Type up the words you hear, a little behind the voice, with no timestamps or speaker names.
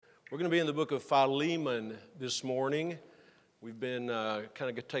We're going to be in the book of Philemon this morning. We've been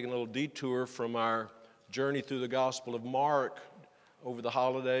kind of taking a little detour from our journey through the Gospel of Mark over the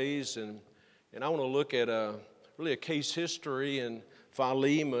holidays, and I want to look at really a case history in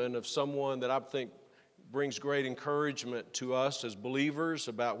Philemon of someone that I think brings great encouragement to us as believers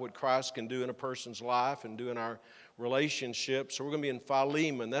about what Christ can do in a person's life and do in our relationships. So we're going to be in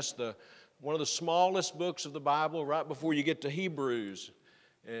Philemon. That's one of the smallest books of the Bible right before you get to Hebrews.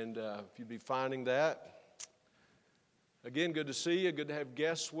 And if you'd be finding that. Again, good to see you. Good to have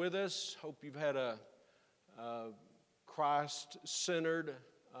guests with us. Hope you've had a Christ-centered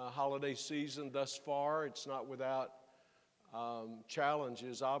holiday season thus far. It's not without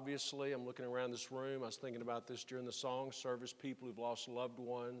challenges, obviously. I'm looking around this room. I was thinking about this during the song service. People who've lost loved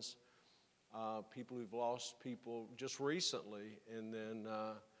ones, people who've lost people just recently, and then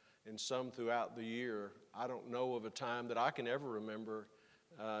and some throughout the year. I don't know of a time that I can ever remember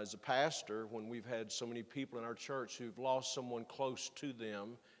as a pastor when we've had so many people in our church who've lost someone close to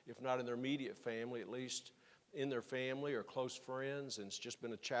them, if not in their immediate family, at least in their family or close friends, and it's just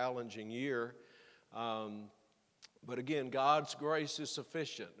been a challenging year. But again, God's grace is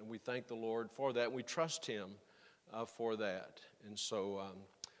sufficient, and we thank the Lord for that, and we trust Him for that. And so,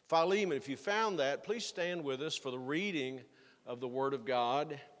 Philemon, if you found that, please stand with us for the reading of the Word of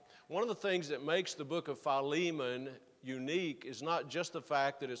God. One of the things that makes the book of Philemon unique is not just the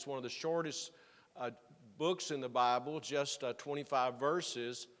fact that it's one of the shortest books in the Bible, just 25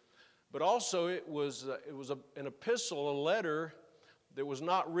 verses, but also it was an epistle, a letter that was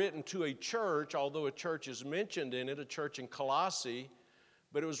not written to a church, although a church is mentioned in it, a church in Colossae,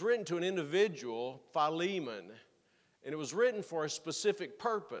 but it was written to an individual, Philemon, and it was written for a specific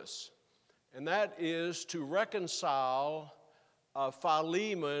purpose, and that is to reconcile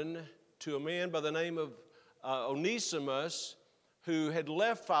Philemon to a man by the name of Onesimus, who had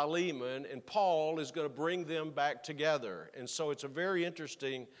left Philemon, and Paul is going to bring them back together. And so it's a very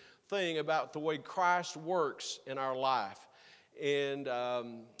interesting thing about the way Christ works in our life. And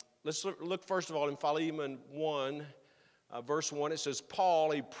let's look first of all in Philemon 1, verse 1. It says,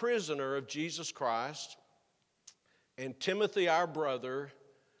 Paul, a prisoner of Jesus Christ, and Timothy, our brother,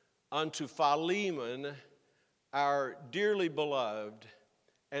 unto Philemon, our dearly beloved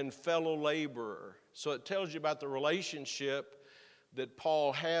and fellow laborer. So it tells you about the relationship that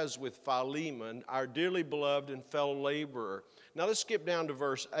Paul has with Philemon, our dearly beloved and fellow laborer. Now let's skip down to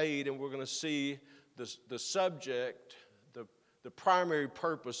verse 8, and we're going to see the subject, the primary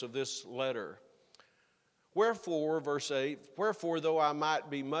purpose of this letter. Wherefore, verse 8, wherefore, though I might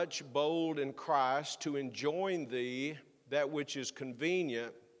be much bold in Christ to enjoin thee that which is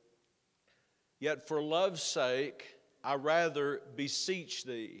convenient, yet for love's sake I rather beseech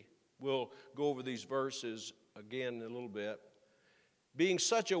thee. We'll go over these verses again in a little bit. Being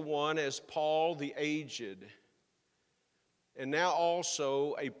such a one as Paul the aged, and now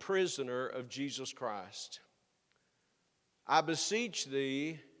also a prisoner of Jesus Christ, I beseech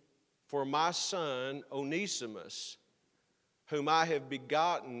thee for my son Onesimus, whom I have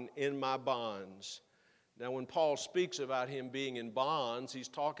begotten in my bonds. Now, when Paul speaks about him being in bonds, he's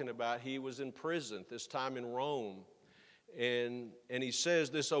talking about he was in prison, this time in Rome. And he says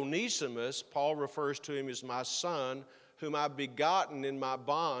this Onesimus, Paul refers to him as my son, whom I've begotten in my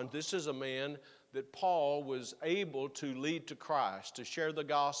bond. This is a man that Paul was able to lead to Christ, to share the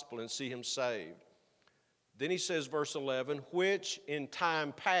gospel and see him saved. Then he says, verse 11, which in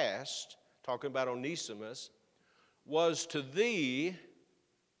time past, talking about Onesimus, was to thee,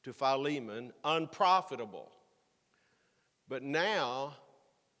 to Philemon, unprofitable, but now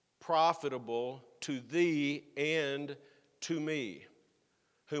profitable to thee and to me,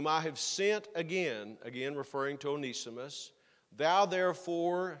 whom I have sent again referring to Onesimus. Thou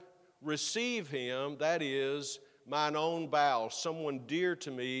therefore receive him, that is, mine own bowels, someone dear to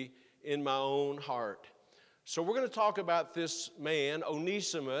me in my own heart. So we're going to talk about this man,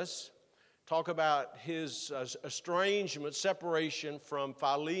 Onesimus, talk about his estrangement, separation from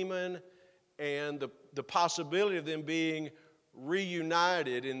Philemon, and the possibility of them being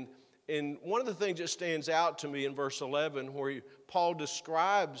reunited. And one of the things that stands out to me in verse 11, where Paul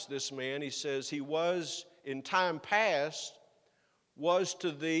describes this man, he says, he was in time past, was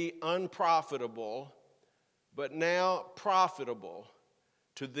to thee unprofitable, but now profitable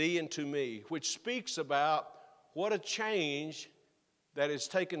to thee and to me, which speaks about what a change that has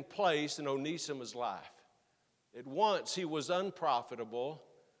taken place in Onesimus' life. At once he was unprofitable,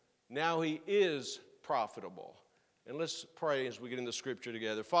 now he is profitable. And let's pray as we get into Scripture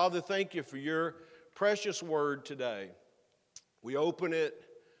together. Father, thank you for your precious word today. We open it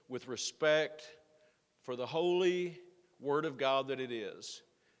with respect for the holy Word of God that it is.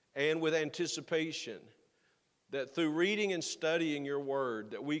 and with anticipation, that through reading and studying your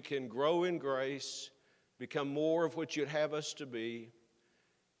word, that we can grow in grace, become more of what you'd have us to be.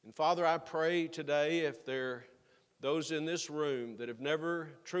 And Father, I pray today, if there are those in this room that have never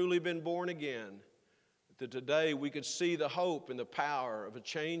truly been born again, that today we could see the hope and the power of a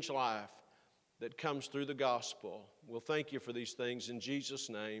changed life that comes through the gospel. We'll thank you for these things in Jesus'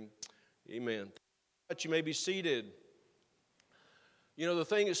 name. Amen. But you may be seated. You know, the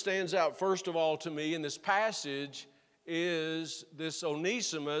thing that stands out first of all to me in this passage is this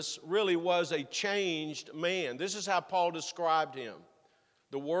Onesimus really was a changed man. This is how Paul described him.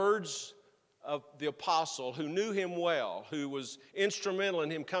 The words of the apostle who knew him well, who was instrumental in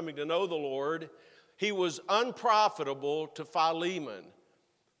him coming to know the Lord, he was unprofitable to Philemon,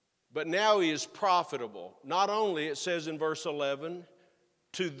 but now he is profitable. Not only, it says in verse 11,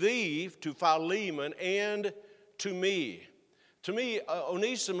 to thee, to Philemon, and to me. To me,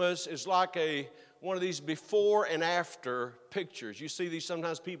 Onesimus is like one of these before and after pictures. You see these,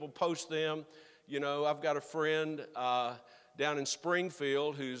 sometimes people post them. You know, I've got a friend down in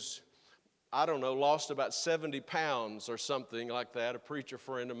Springfield who's, I don't know, lost about 70 pounds or something like that, a preacher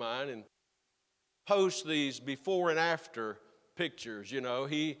friend of mine, and posts these before and after pictures. You know,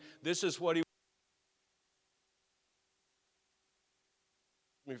 this is what he,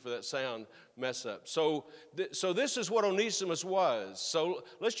 me for that sound mess up. So this is what Onesimus was. So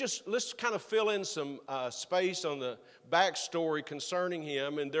let's kind of fill in some space on the backstory concerning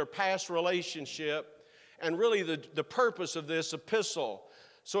him and their past relationship, and really the purpose of this epistle.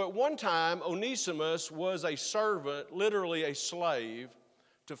 So at one time, Onesimus was a servant, literally a slave,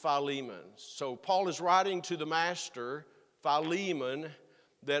 to Philemon. So Paul is writing to the master, Philemon,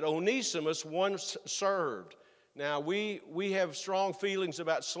 that Onesimus once served. Now, we have strong feelings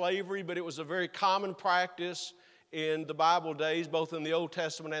about slavery, but it was a very common practice in the Bible days, both in the Old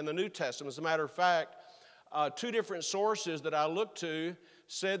Testament and the New Testament. As a matter of fact, two different sources that I looked to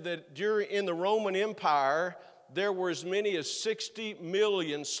said that in the Roman Empire, there were as many as 60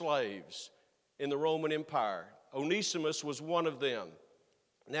 million slaves in the Roman Empire. Onesimus was one of them.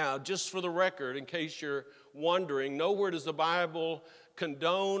 Now, just for the record, in case you're wondering, nowhere does the Bible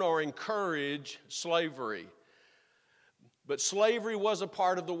condone or encourage slavery. But slavery was a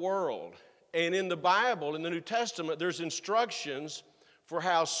part of the world. And in the Bible, in the New Testament, there's instructions for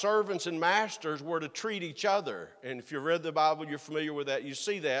how servants and masters were to treat each other. And if you've read the Bible, you're familiar with that. You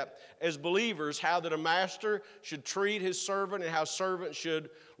see that as believers, how that a master should treat his servant and how servant should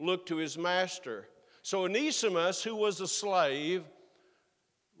look to his master. So Onesimus, who was a slave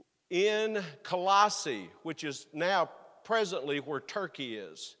in Colossae, which is now presently where Turkey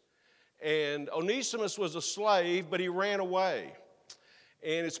is. And Onesimus was a slave, but he ran away.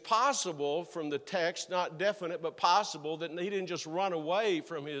 And it's possible from the text, not definite, but possible, that he didn't just run away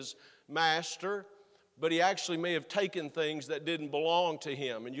from his master, but he actually may have taken things that didn't belong to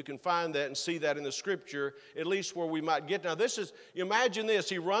him. And you can find that and see that in the scripture, at least where we might get. Now imagine this,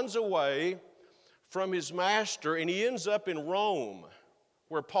 he runs away from his master and he ends up in Rome,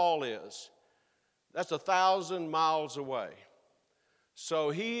 where Paul is. That's 1,000 miles away.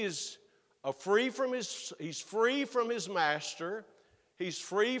 So he's free from his master. He's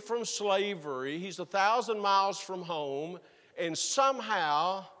free from slavery. He's 1,000 miles from home. And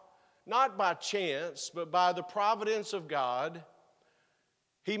somehow, not by chance, but by the providence of God,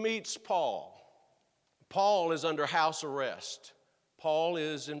 he meets Paul. Paul is under house arrest. Paul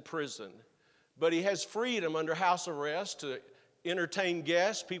is in prison. But he has freedom under house arrest to entertain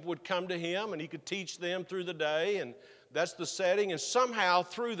guests. People would come to him and he could teach them through the day, and that's the setting. And somehow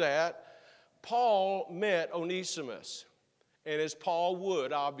through that, Paul met Onesimus. And as Paul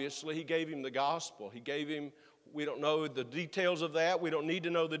would, obviously, he gave him the gospel. He gave him, we don't know the details of that. We don't need to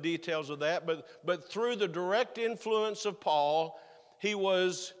know the details of that. But through the direct influence of Paul, he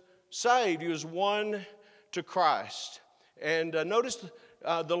was saved. He was won to Christ. And notice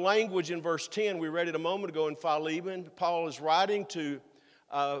the language in verse 10, we read it a moment ago in Philemon. Paul is writing to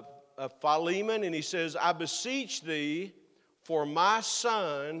Philemon, and he says, I beseech thee for my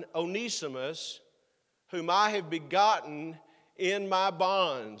son Onesimus, whom I have begotten in my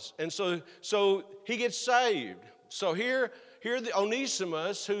bonds. And so he gets saved. So here the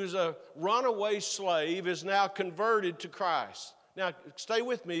Onesimus, who's a runaway slave, is now converted to Christ. Now, stay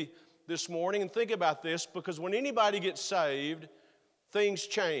with me this morning and think about this, because when anybody gets saved, things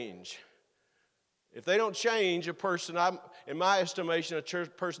change. If they don't change, a person, in my estimation, a church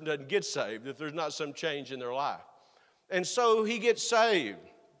person doesn't get saved if there's not some change in their life. And so he gets saved.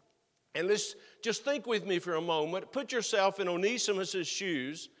 And let's just think with me for a moment. Put yourself in Onesimus'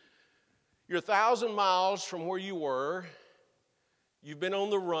 shoes. You're 1,000 miles from where you were. You've been on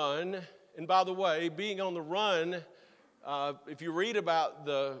the run. And by the way, being on the run, if you read about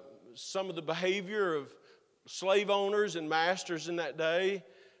some of the behavior of slave owners and masters in that day,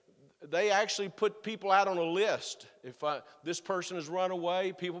 they actually put people out on a list. If this person has run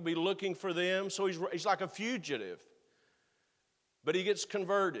away, people will be looking for them. So he's like a fugitive. But he gets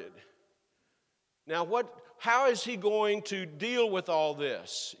converted. Now, how is he going to deal with all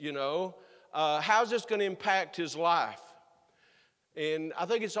this? How's this going to impact his life? And I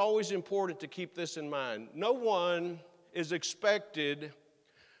think it's always important to keep this in mind. No one is expected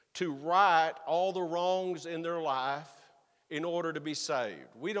to right all the wrongs in their life in order to be saved.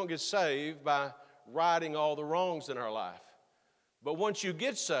 We don't get saved by righting all the wrongs in our life. But once you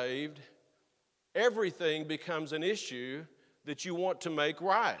get saved, everything becomes an issue that you want to make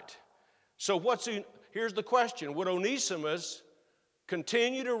right. So here's the question. Would Onesimus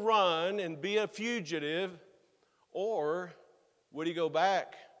continue to run and be a fugitive, or would he go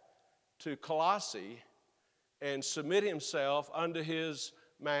back to Colossae and submit himself unto his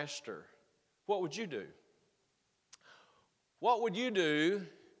master? What would you do? What would you do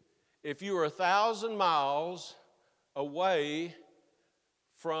if you were 1,000 miles away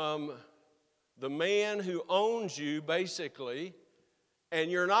from the man who owns you, basically,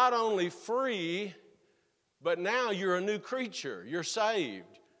 and you're not only free, but now you're a new creature. You're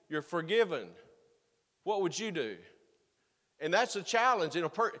saved. You're forgiven. What would you do? And that's a challenge.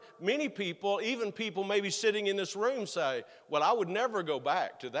 Many people, even people maybe sitting in this room, say, well, I would never go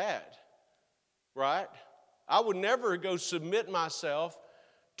back to that, right? I would never go submit myself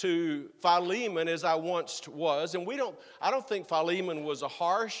to Philemon as I once was. And I don't think Philemon was a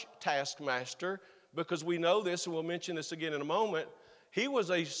harsh taskmaster, because we know this, and we'll mention this again in a moment. He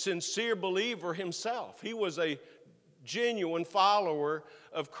was a sincere believer himself. He was a genuine follower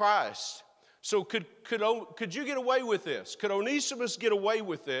of Christ. So could you get away with this? Could Onesimus get away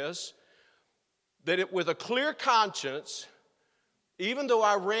with this? With a clear conscience, even though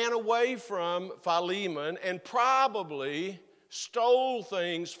I ran away from Philemon and probably stole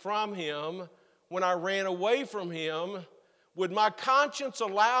things from him when I ran away from him, would my conscience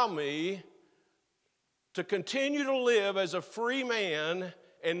allow me to continue to live as a free man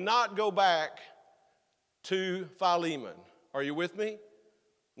and not go back to Philemon? Are you with me?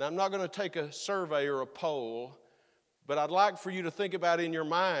 Now, I'm not going to take a survey or a poll, but I'd like for you to think about in your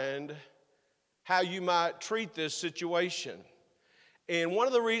mind how you might treat this situation. And one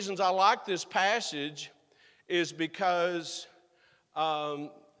of the reasons I like this passage is because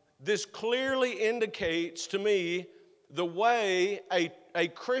this clearly indicates to me the way a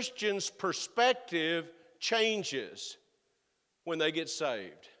Christian's perspective changes when they get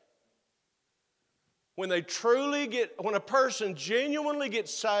saved. When a person genuinely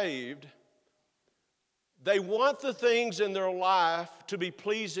gets saved, they want the things in their life to be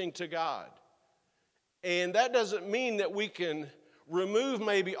pleasing to God. And that doesn't mean that we can remove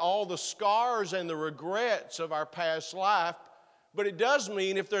maybe all the scars and the regrets of our past life, but it does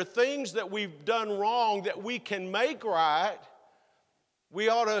mean if there are things that we've done wrong that we can make right, we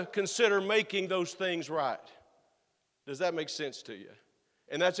ought to consider making those things right. Does that make sense to you?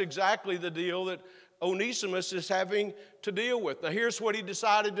 And that's exactly the deal that Onesimus is having to deal with. Now, here's what he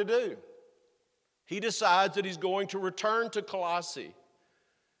decided to do. He decides that he's going to return to Colossae,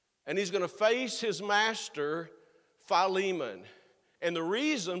 and he's going to face his master, Philemon. And the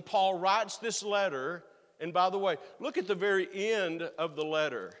reason Paul writes this letter, and by the way, look at the very end of the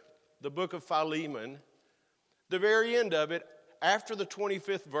letter, the book of Philemon. The very end of it, after the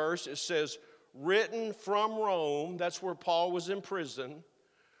 25th verse, it says, written from Rome. That's where Paul was in prison.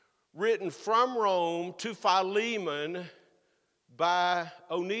 Written from Rome to Philemon by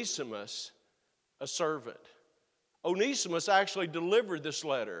Onesimus, a servant. Onesimus actually delivered this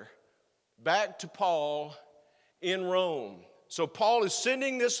letter back to Paul in Rome. So Paul is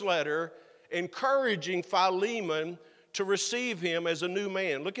sending this letter, encouraging Philemon to receive him as a new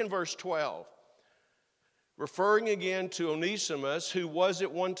man. Look in verse 12. Referring again to Onesimus, who was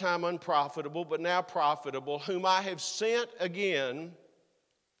at one time unprofitable, but now profitable, whom I have sent again.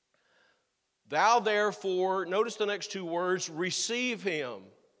 Thou therefore, notice the next two words, receive him.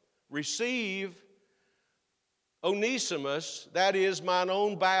 Receive Onesimus, that is mine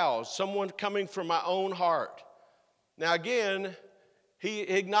own bowels, someone coming from my own heart. Now again, he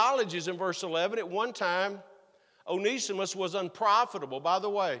acknowledges in verse 11, at one time, Onesimus was unprofitable. By the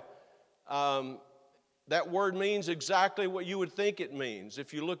way, that word means exactly what you would think it means.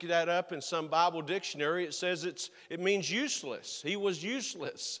 If you look that up in some Bible dictionary, it says it means useless. He was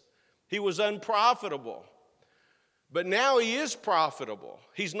useless. He was unprofitable. But now he is profitable.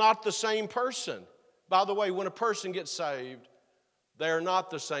 He's not the same person. By the way, when a person gets saved, they are not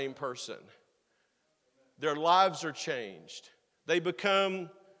the same person. Their lives are changed. They become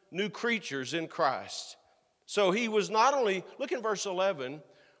new creatures in Christ. So he was not only, look in verse 11,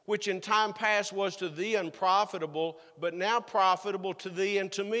 which in time past was to thee unprofitable, but now profitable to thee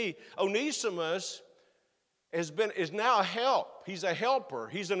and to me. Onesimus is now a help. He's a helper.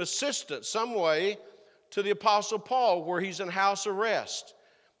 He's an assistant some way to the Apostle Paul, where he's in house arrest.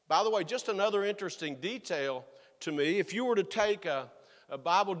 By the way, just another interesting detail to me, if you were to take a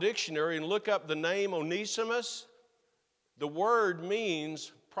Bible dictionary and look up the name Onesimus, the word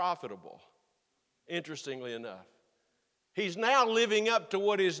means profitable, interestingly enough. He's now living up to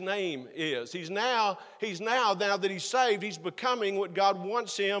what his name is. He's now that he's saved, he's becoming what God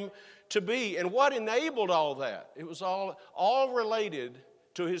wants him to be. And what enabled all that? It was all related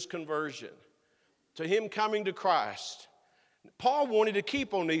to his conversion, to him coming to Christ. Paul wanted to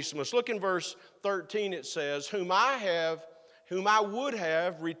keep Onesimus. Look in verse 13, it says, whom I would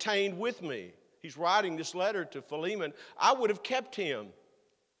have retained with me. He's writing this letter to Philemon. I would have kept him.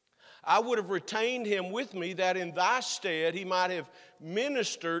 I would have retained him with me, that in thy stead he might have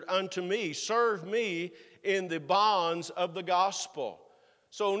ministered unto me, served me in the bonds of the gospel.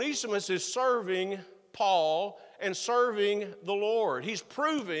 So Onesimus is serving Paul and serving the Lord. He's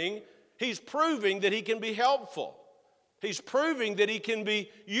proving that he can be helpful. He's proving that he can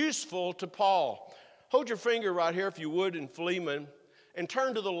be useful to Paul. Hold your finger right here, if you would, in Philemon, and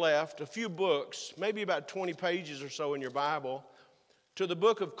turn to the left a few books, maybe about 20 pages or so in your Bible, to the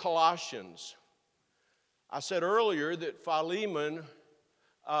book of Colossians. I said earlier that Philemon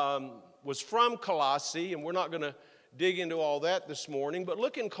was from Colossae, and we're not going to dig into all that this morning, but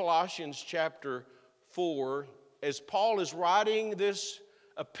look in Colossians chapter 4, as Paul is writing this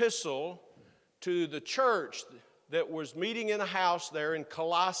epistle to the church that was meeting in a house there in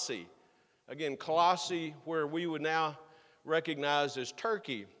Colossae. Again, Colossae, where we would now recognize as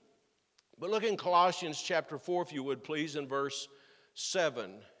Turkey. But look in Colossians chapter 4, if you would please, in verse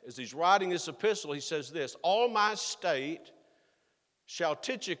 7. As he's writing this epistle, he says this, all my state shall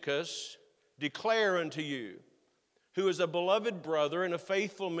Tychicus declare unto you, who is a beloved brother and a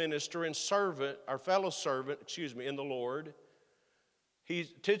faithful minister and servant, our fellow servant, in the Lord.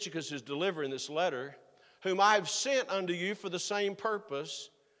 Tychicus is delivering this letter, whom I have sent unto you for the same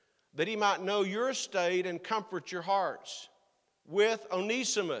purpose, that he might know your state and comfort your hearts. With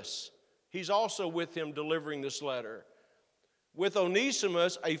Onesimus, he's also with him delivering this letter. With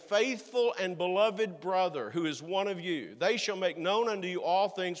Onesimus, a faithful and beloved brother who is one of you. They shall make known unto you all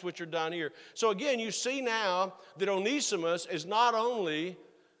things which are done here. So again, you see now that Onesimus is not only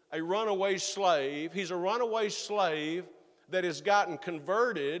a runaway slave, he's a runaway slave that has gotten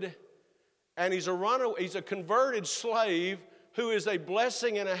converted, and he's a converted slave who is a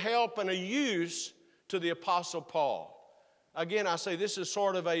blessing and a help and a use to the Apostle Paul. Again, I say this is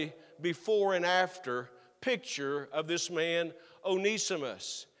sort of a before and after picture of this man,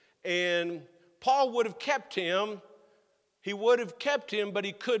 Onesimus. And Paul would have kept him. He would have kept him, but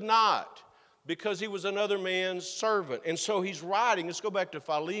he could not because he was another man's servant. And so he's writing, let's go back to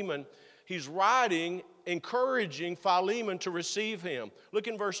Philemon. He's writing, encouraging Philemon to receive him. Look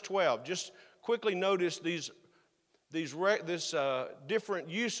in verse 12. Just quickly notice these different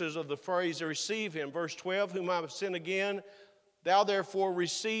uses of the phrase receive him. Verse 12, whom I have sent again, thou therefore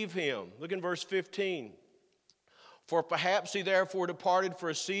receive him. Look in verse 15. For perhaps he therefore departed for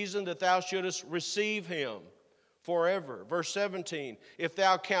a season, that thou shouldest receive him forever. Verse 17, if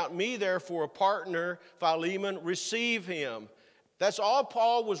thou count me therefore a partner, Philemon, receive him. That's all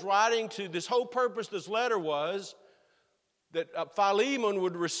Paul was writing to. This whole purpose of this letter was that Philemon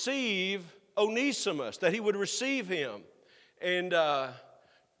would receive Onesimus, that he would receive him. And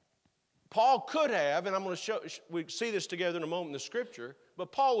Paul could have, and I'm going to show, we see this together in a moment in the scripture,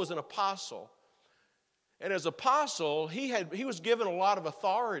 but Paul was an apostle. And as apostle, he was given a lot of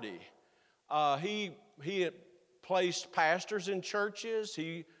authority. He had placed pastors in churches.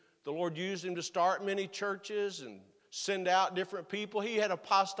 The Lord used him to start many churches and send out different people. He had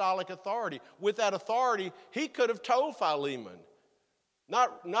apostolic authority. With that authority, he could have told Philemon,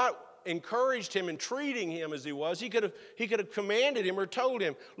 not encouraged him and treating him as he was. He could have commanded him or told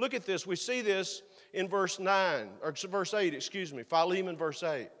him. Look at this. We see this in verse 8, Philemon verse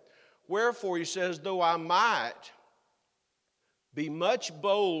 8. Wherefore, he says, though I might be much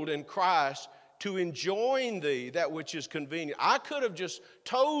bold in Christ to enjoin thee that which is convenient. I could have just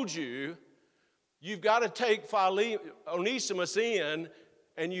told you, you've got to take Onesimus in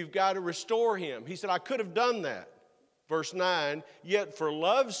and you've got to restore him. He said, I could have done that. Verse 9, yet for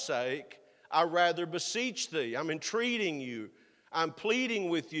love's sake, I rather beseech thee. I'm entreating you. I'm pleading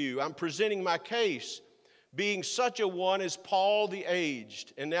with you. I'm presenting my case. being such a one as Paul the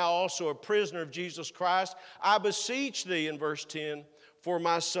aged, and now also a prisoner of Jesus Christ, I beseech thee, in verse 10, for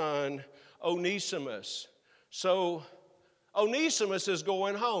my son Onesimus. So Onesimus is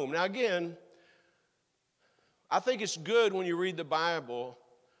going home. Now again, I think it's good when you read the Bible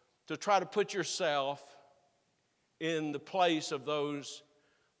to try to put yourself in the place of those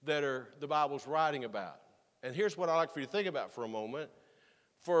that the Bible's writing about. And here's what I'd like for you to think about for a moment.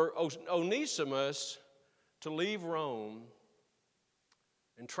 For Onesimus to leave Rome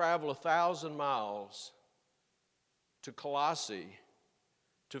and travel 1,000 miles to Colossae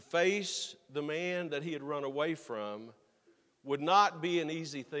to face the man that he had run away from would not be an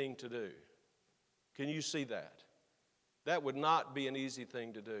easy thing to do. Can you see that? That would not be an easy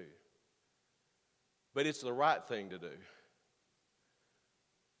thing to do. But it's the right thing to do.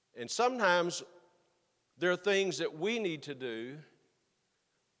 And sometimes there are things that we need to do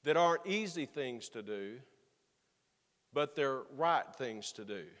that aren't easy things to do, but they're right things to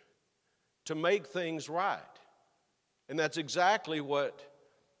do, to make things right. And that's exactly what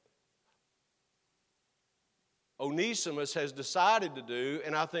Onesimus has decided to do,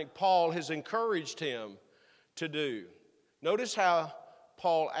 and I think Paul has encouraged him to do. Notice how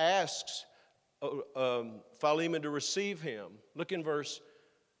Paul asks Philemon to receive him. Look in verse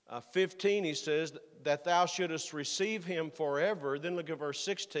 15, he says, that thou shouldest receive him forever. Then look at verse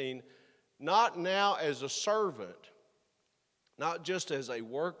 16, not now as a servant, not just as a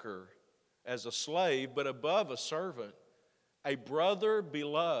worker, as a slave, but above a servant, a brother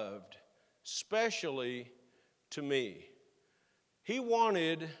beloved, specially to me.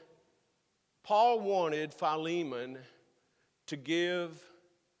 Paul wanted Philemon to give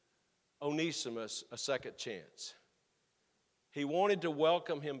Onesimus a second chance. He wanted to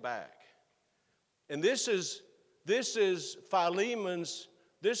welcome him back. And this is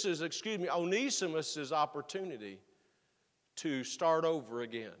Onesimus's opportunity to start over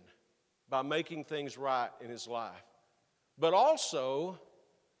again by making things right in his life. But also,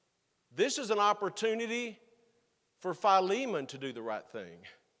 this is an opportunity for Philemon to do the right thing.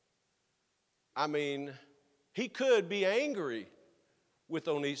 I mean, he could be angry with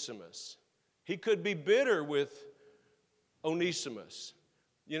Onesimus. He could be bitter with Onesimus.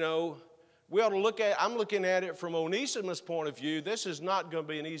 You know, we ought to I'm looking at it from Onesimus' point of view. This is not going to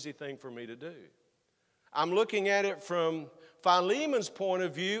be an easy thing for me to do. I'm looking at it from Philemon's point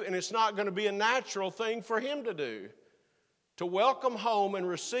of view, and it's not going to be a natural thing for him to do. To welcome home and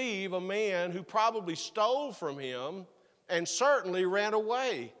receive a man who probably stole from him and certainly ran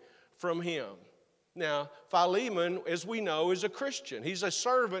away from him. Now, Philemon, as we know, is a Christian. He's a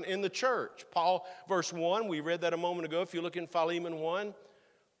servant in the church. Paul, verse 1, we read that a moment ago. If you look in Philemon 1,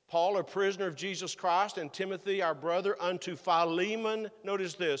 Paul, a prisoner of Jesus Christ, and Timothy, our brother, unto Philemon,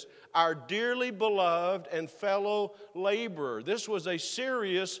 notice this, our dearly beloved and fellow laborer. This was a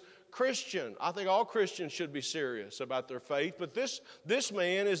serious Christian. I think all Christians should be serious about their faith, but this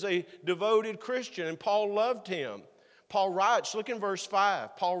man is a devoted Christian, and Paul loved him. Paul writes, look in verse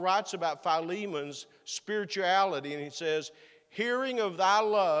 5. Paul writes about Philemon's spirituality, and he says, hearing of thy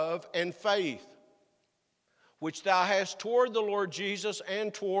love and faith, which thou hast toward the Lord Jesus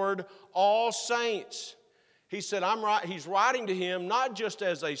and toward all saints. He said, he's writing to him not just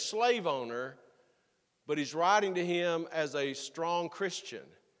as a slave owner, but he's writing to him as a strong Christian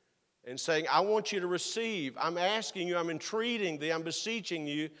and saying, I want you to receive. I'm asking you, I'm entreating thee, I'm beseeching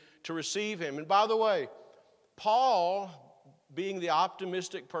you to receive him. And by the way, Paul, being the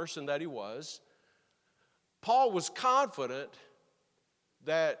optimistic person that he was, Paul was confident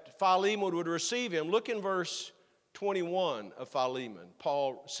that Philemon would receive him. Look in verse 21 of Philemon.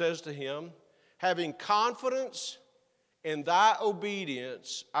 Paul says to him, having confidence in thy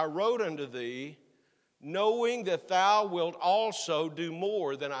obedience, I wrote unto thee, knowing that thou wilt also do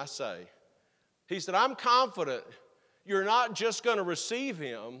more than I say. He said, I'm confident you're not just going to receive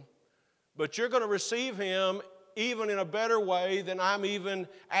him, but you're going to receive him even in a better way than I'm even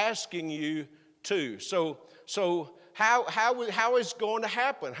asking you to. So how is it going to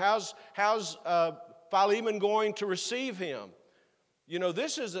happen? How's Philemon going to receive him? You know,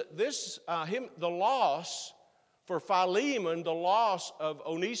 the loss for Philemon, the loss of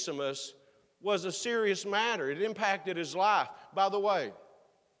Onesimus, was a serious matter. It impacted his life. By the way,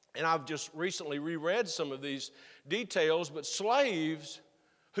 and I've just recently reread some of these details, but slaves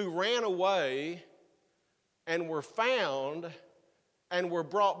who ran away and were found and were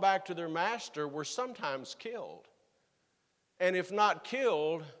brought back to their master were sometimes killed. And if not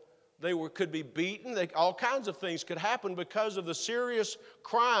killed, they could be beaten. All kinds of things could happen because of the serious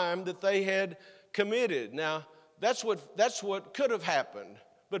crime that they had committed. Now, that's what could have happened.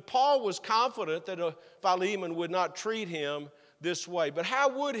 But Paul was confident that Philemon would not treat him this way. But how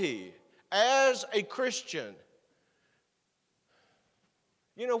would he? As a Christian.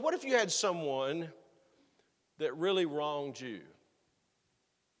 You know, what if you had someone that really wronged you?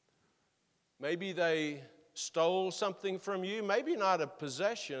 Maybe they stole something from you, maybe not a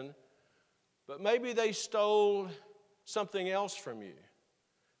possession, but maybe they stole something else from you.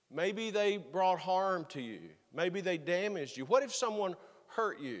 Maybe they brought harm to you. Maybe they damaged you. What if someone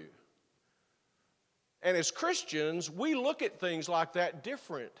hurt you? And as Christians, we look at things like that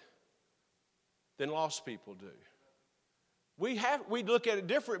different than lost people do. We look at it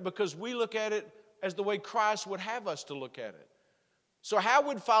different because we look at it as the way Christ would have us to look at it. So how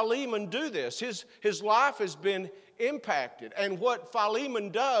would Philemon do this? His life has been impacted. And what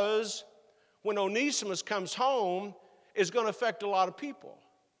Philemon does when Onesimus comes home is going to affect a lot of people.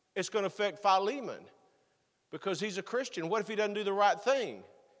 It's going to affect Philemon because he's a Christian. What if he doesn't do the right thing?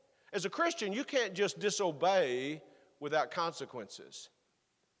 As a Christian, you can't just disobey without consequences.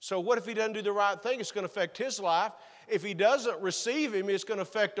 So what if he doesn't do the right thing? It's going to affect his life. If he doesn't receive him, it's going to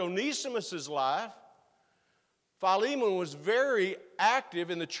affect Onesimus' life. Philemon was very active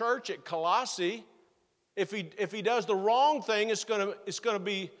in the church at Colossae. If he does the wrong thing, it's going to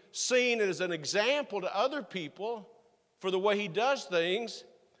be seen as an example to other people for the way he does things.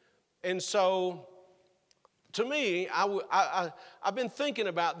 And so, to me, I've been thinking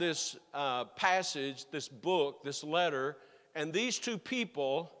about this passage, this book, this letter, and these two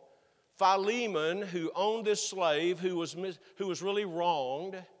people, Philemon, who owned this slave who was really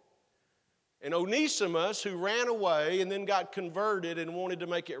wronged, and Onesimus, who ran away and then got converted and wanted to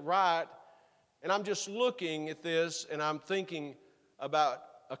make it right. And I'm just looking at this and I'm thinking about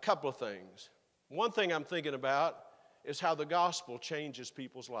a couple of things. One thing I'm thinking about is how the gospel changes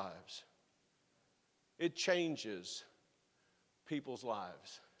people's lives. It changes people's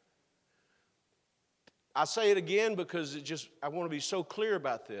lives. I say it again because I want to be so clear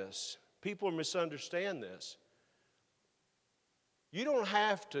about this. People misunderstand this. You don't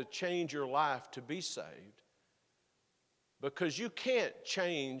have to change your life to be saved because you can't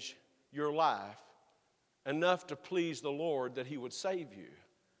change your life enough to please the Lord that He would save you.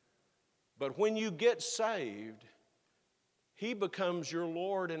 But when you get saved, He becomes your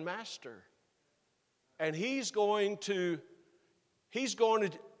Lord and Master. And He's going to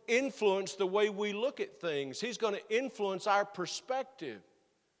influence the way we look at things. He's going to influence our perspective.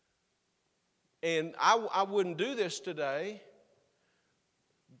 And I wouldn't do this today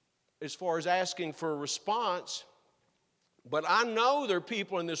as far as asking for a response, but I know there are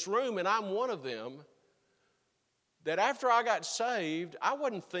people in this room, and I'm one of them, that after I got saved,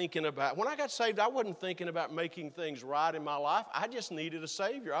 when I got saved, I wasn't thinking about making things right in my life. I just needed a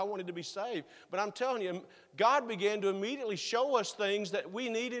Savior. I wanted to be saved. But I'm telling you, God began to immediately show us things that we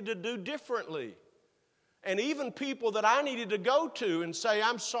needed to do differently. And even people that I needed to go to and say,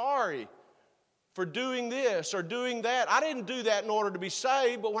 I'm sorry for doing this or doing that. I didn't do that in order to be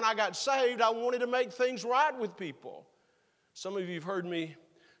saved, but when I got saved, I wanted to make things right with people. Some of you have heard me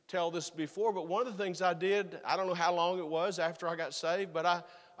tell this before, but one of the things I did, I don't know how long it was after I got saved, but I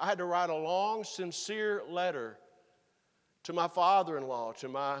had to write a long, sincere letter to my father-in-law, to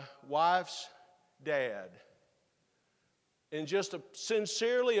my wife's dad, and just to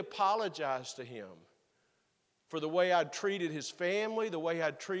sincerely apologize to him for the way I'd treated his family, the way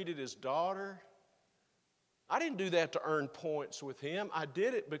I'd treated his daughter. I didn't do that to earn points with him. I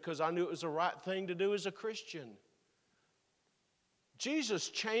did it because I knew it was the right thing to do as a Christian. Jesus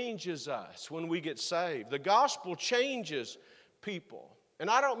changes us when we get saved. The gospel changes people. And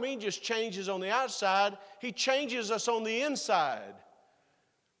I don't mean just changes on the outside. He changes us on the inside.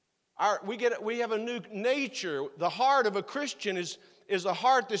 We have a new nature. The heart of a Christian is a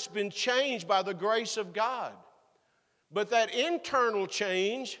heart that's been changed by the grace of God. But that internal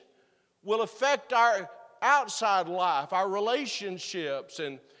change will affect our outside life, our relationships,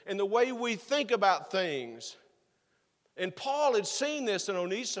 and the way we think about things. And Paul had seen this in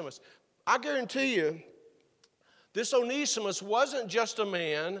Onesimus. I guarantee you, this Onesimus wasn't just a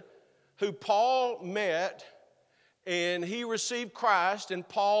man who Paul met and he received Christ, and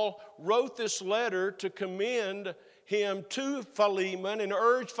Paul wrote this letter to commend him to Philemon and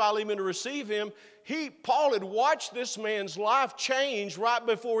urge Philemon to receive him. Paul had watched this man's life change right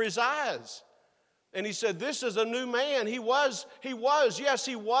before his eyes. And he said, this is a new man. He was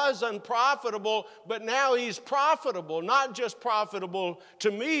unprofitable, but now he's profitable. Not just profitable to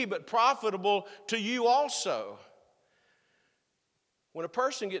me, but profitable to you also. When a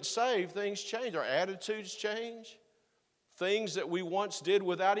person gets saved, things change. Our attitudes change. Things that we once did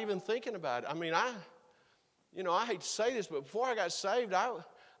without even thinking about it. I mean, I hate to say this, but before I got saved,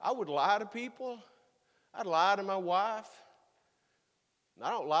 I would lie to people. I'd lie to my wife. I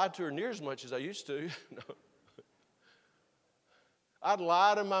don't lie to her near as much as I used to. No. I'd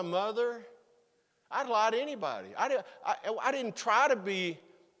lie to my mother. I'd lie to anybody. I didn't try to be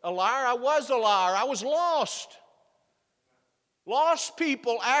a liar. I was a liar. I was lost. Lost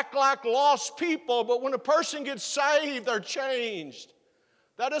people act like lost people, but when a person gets saved, they're changed.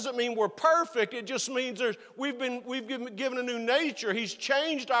 That doesn't mean we're perfect. It just means we've been given a new nature. He's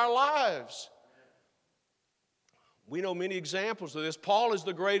changed our lives. We know many examples of this. Paul is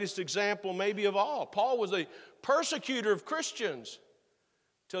the greatest example maybe of all. Paul was a persecutor of Christians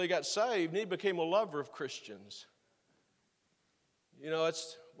until he got saved, and he became a lover of Christians.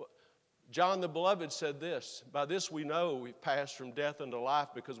 John the Beloved said this, "By this we know we've passed from death unto life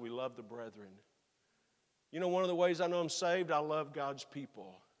because we love the brethren." One of the ways I know I'm saved, I love God's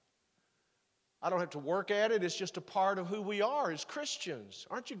people. I don't have to work at it. It's just a part of who we are as Christians.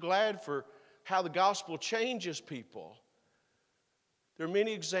 Aren't you glad for how the gospel changes people? There are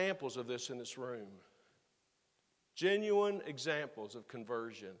many examples of this in this room. Genuine examples of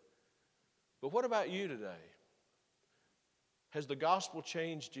conversion. But what about you today? Has the gospel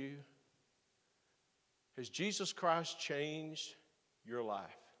changed you? Has Jesus Christ changed your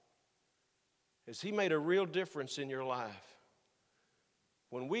life? Has He made a real difference in your life?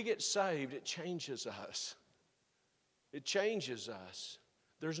 When we get saved, it changes us. It changes us.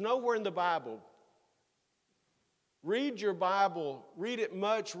 There's nowhere in the Bible. Read your Bible. Read it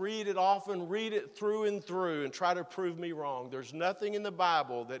much. Read it often. Read it through and through and try to prove me wrong. There's nothing in the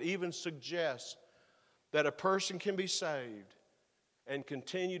Bible that even suggests that a person can be saved and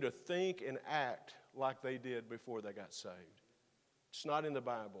continue to think and act like they did before they got saved. It's not in the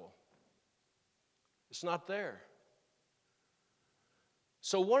Bible. It's not there.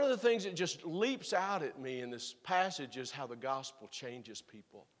 So one of the things that just leaps out at me in this passage is how the gospel changes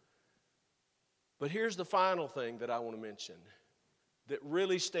people. But here's the final thing that I want to mention that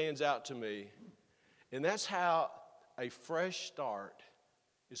really stands out to me, and that's how a fresh start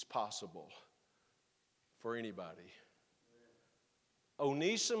is possible for anybody.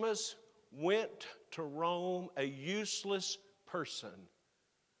 Onesimus went to Rome a useless person,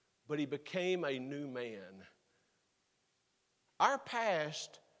 but he became a new man. Our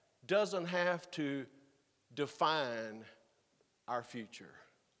past doesn't have to define our future.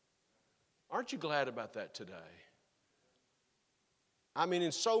 Aren't you glad about that today? I mean,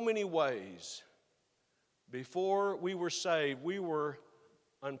 in so many ways, before we were saved, we were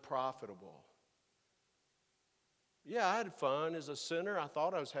unprofitable. Yeah, I had fun as a sinner. I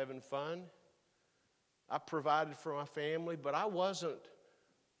thought I was having fun. I provided for my family, but I wasn't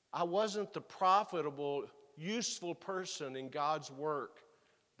the profitable, useful person in God's work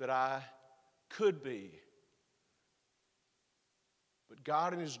that I could be. But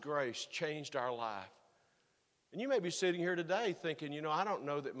God in His grace changed our life. And you may be sitting here today thinking, I don't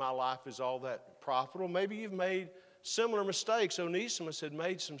know that my life is all that profitable. Maybe you've made similar mistakes. Onesimus had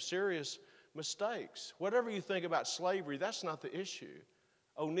made some serious mistakes. Whatever you think about slavery, that's not the issue.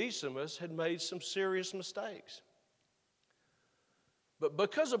 Onesimus had made some serious mistakes. But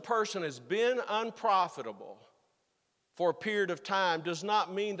because a person has been unprofitable for a period of time does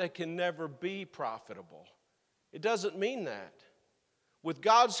not mean they can never be profitable. It doesn't mean that. With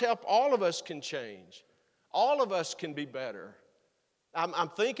God's help, all of us can change. All of us can be better. I'm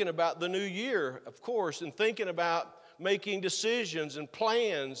thinking about the new year, of course, and thinking about making decisions and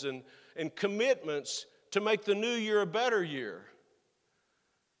plans and commitments to make the new year a better year.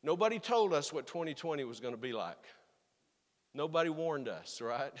 Nobody told us what 2020 was going to be like. Nobody warned us,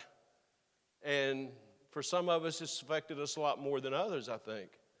 right? And for some of us, it's affected us a lot more than others, I think.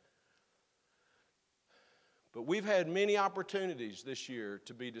 But we've had many opportunities this year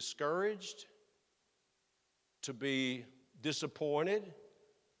to be discouraged, to be disappointed,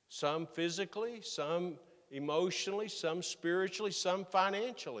 some physically, some emotionally, some spiritually, some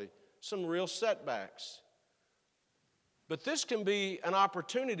financially, some real setbacks. But this can be an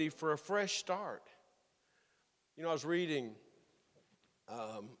opportunity for a fresh start. I was reading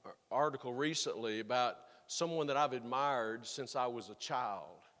an article recently about someone that I've admired since I was a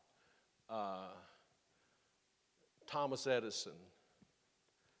child, Thomas Edison.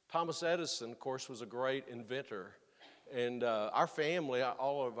 Thomas Edison, of course, was a great inventor. And our family,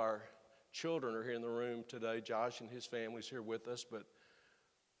 all of our children are here in the room today. Josh and his family's here with us. But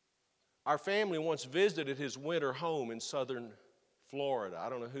our family once visited his winter home in southern Florida. I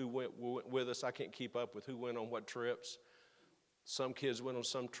don't know who went with us. I can't keep up with who went on what trips. Some kids went on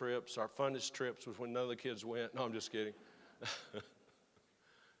some trips. Our funnest trips was when none of the kids went. No, I'm just kidding.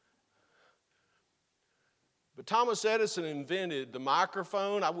 But Thomas Edison invented the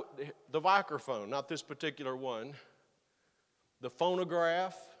microphone, not this particular one, the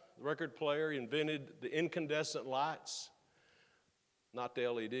phonograph, the record player. He invented the incandescent lights, not the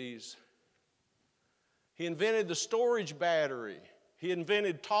LEDs. He invented the storage battery. He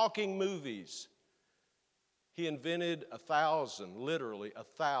invented talking movies. He invented literally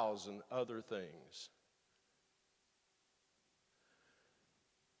 1,000 other things.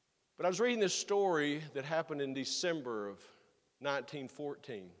 But I was reading this story that happened in December of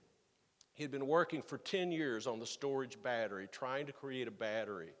 1914. He had been working for 10 years on the storage battery, trying to create a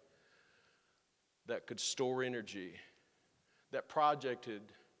battery that could store energy. That project had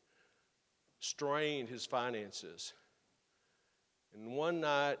strained his finances. And one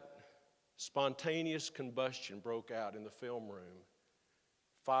night, spontaneous combustion broke out in the film room.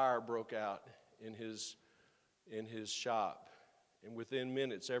 Fire broke out in his shop. And within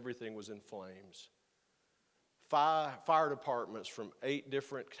minutes, everything was in flames. Fire departments from 8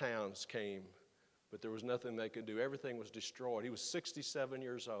 different towns came, but there was nothing they could do. Everything was destroyed. He was 67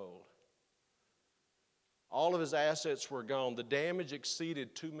 years old. All of his assets were gone. The damage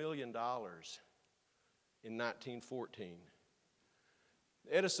exceeded $2 million in 1914.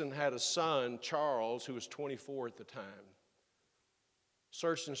 Edison had a son, Charles, who was 24 at the time.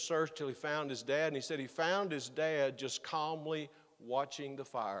 Searched and searched till he found his dad, and he said he found his dad just calmly watching the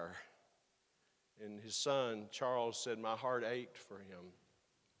fire. And his son, Charles, said, "My heart ached for him."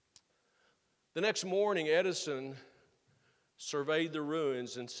 The next morning, Edison surveyed the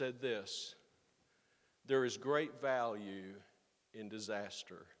ruins and said this: "There is great value in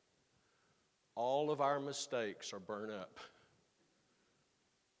disaster. All of our mistakes are burned up.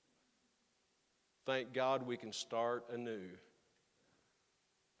 Thank God we can start anew."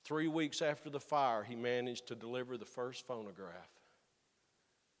 3 weeks after the fire, he managed to deliver the first phonograph.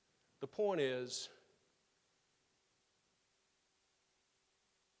 The point is,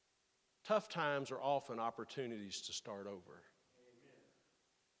 tough times are often opportunities to start over. Amen.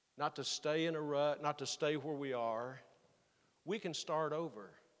 Not to stay in a rut, not to stay where we are. We can start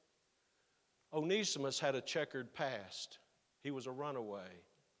over. Onesimus had a checkered past. He was a runaway,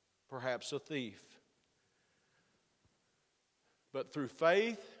 perhaps a thief. But through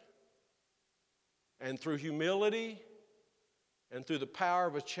faith and through humility and through the power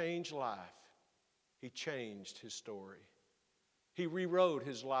of a changed life, he changed his story. He rewrote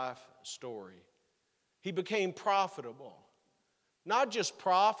his life story. He became profitable. Not just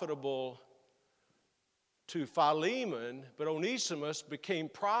profitable to Philemon, but Onesimus became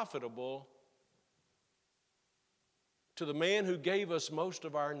profitable to the man who gave us most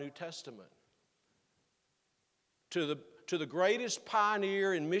of our New Testament. To the greatest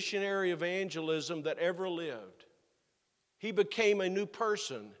pioneer in missionary evangelism that ever lived. He became a new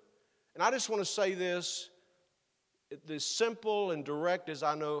person. And I just want to say this, as simple and direct as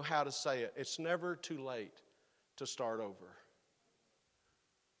I know how to say it. It's never too late to start over.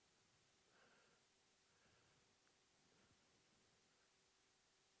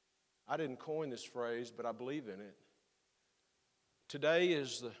 I didn't coin this phrase, but I believe in it. Today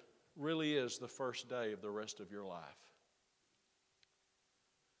really is the first day of the rest of your life.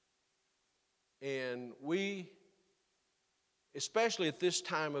 And we, especially at this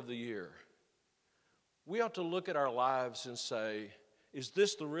time of the year, we ought to look at our lives and say, is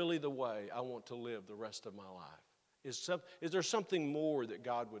this really the way I want to live the rest of my life? Is there something more that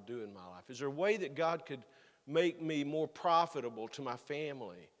God would do in my life? Is there a way that God could make me more profitable to my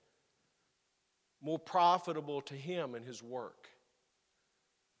family, more profitable to Him and His work?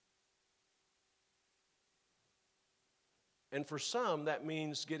 And for some, that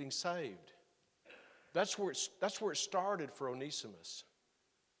means getting saved. That's where it started for Onesimus.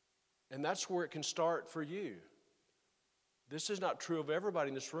 And that's where it can start for you. This is not true of everybody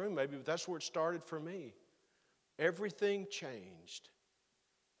in this room, maybe, but that's where it started for me. Everything changed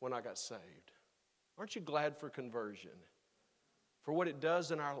when I got saved. Aren't you glad for conversion? For what it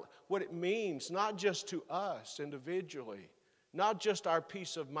does in what it means, not just to us individually, not just our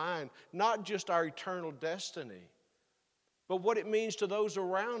peace of mind, not just our eternal destiny, but what it means to those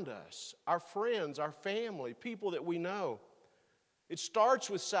around us, our friends, our family, people that we know. It starts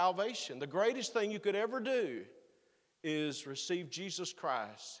with salvation. The greatest thing you could ever do is receive Jesus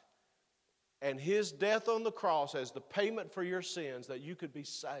Christ and His death on the cross as the payment for your sins that you could be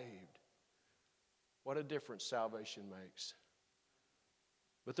saved. What a difference salvation makes.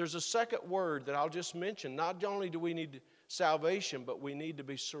 But there's a second word that I'll just mention. Not only do we need salvation, but we need to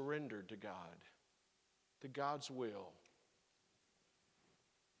be surrendered to God, to God's will.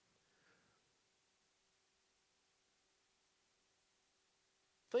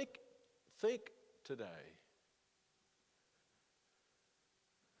 Think today,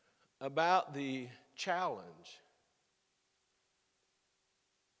 about the challenge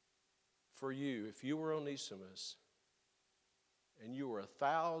for you. If you were Onesimus and you were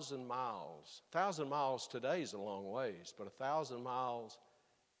 1,000 miles, 1,000 miles today is a long ways, but 1,000 miles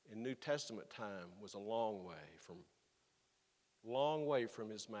in New Testament time was a long way from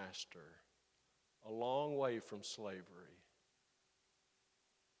his master, a long way from slavery.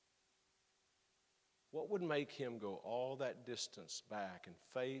 What would make him go all that distance back and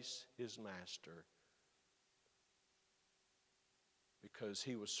face his master? Because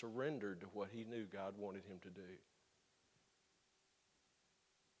he was surrendered to what he knew God wanted him to do.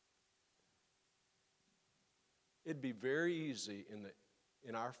 It'd be very easy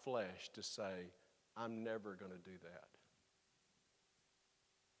in our flesh to say, I'm never going to do that.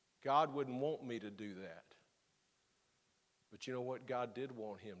 God wouldn't want me to do that. But you know what? God did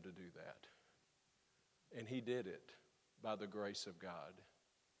want him to do that. And he did it by the grace of God.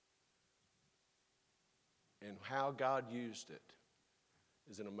 And how God used it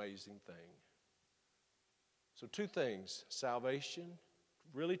is an amazing thing. So 2 things: salvation,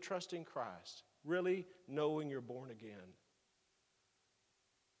 really trusting Christ, really knowing you're born again.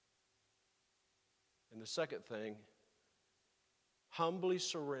 And the second thing, humbly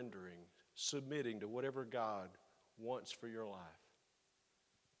surrendering, submitting to whatever God wants for your life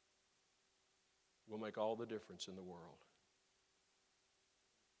will make all the difference in the world.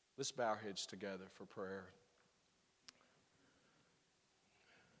 Let's bow our heads together for prayer.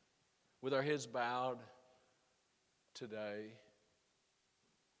 With our heads bowed today,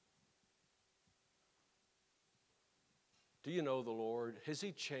 do you know the Lord? Has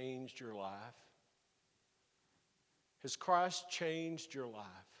He changed your life? Has Christ changed your life?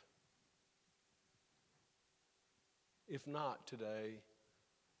 If not today,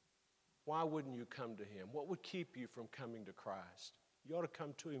 why wouldn't you come to Him? What would keep you from coming to Christ? You ought to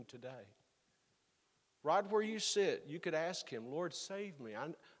come to Him today. Right where you sit, you could ask Him, Lord, save me.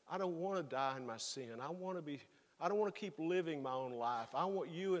 I don't want to die in my sin. I don't want to keep living my own life. I want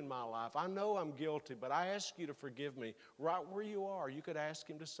you in my life. I know I'm guilty, but I ask you to forgive me. Right where you are, you could ask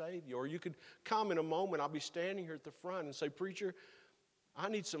Him to save you. Or you could come in a moment. I'll be standing here at the front and say, Preacher, I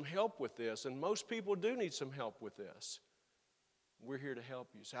need some help with this. And most people do need some help with this. We're here to help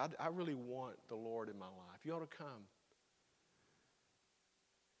you. Say, I really want the Lord in my life. You ought to come.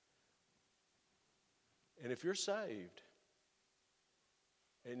 And if you're saved,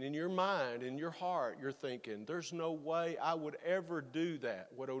 and in your mind, in your heart, you're thinking, there's no way I would ever do that,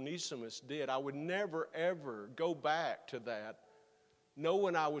 what Onesimus did. I would never, ever go back to that,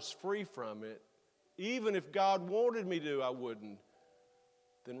 knowing I was free from it. Even if God wanted me to, I wouldn't.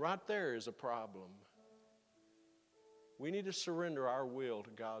 Then right there is a problem. We need to surrender our will to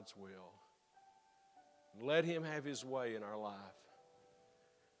God's will. Let Him have His way in our life.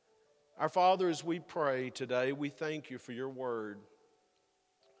 Our Father, as we pray today, we thank You for Your word.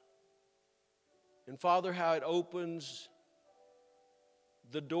 And Father, how it opens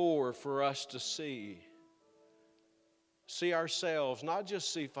the door for us to see ourselves, not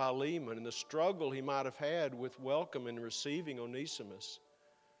just see Philemon and the struggle he might have had with welcome and receiving Onesimus,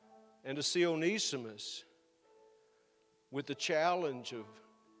 and to see Onesimus with the challenge of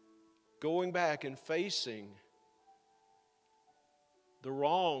going back and facing the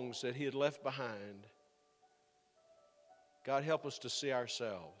wrongs that he had left behind. God, help us to see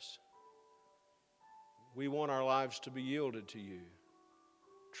ourselves. We want our lives to be yielded to You,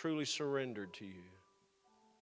 truly surrendered to You.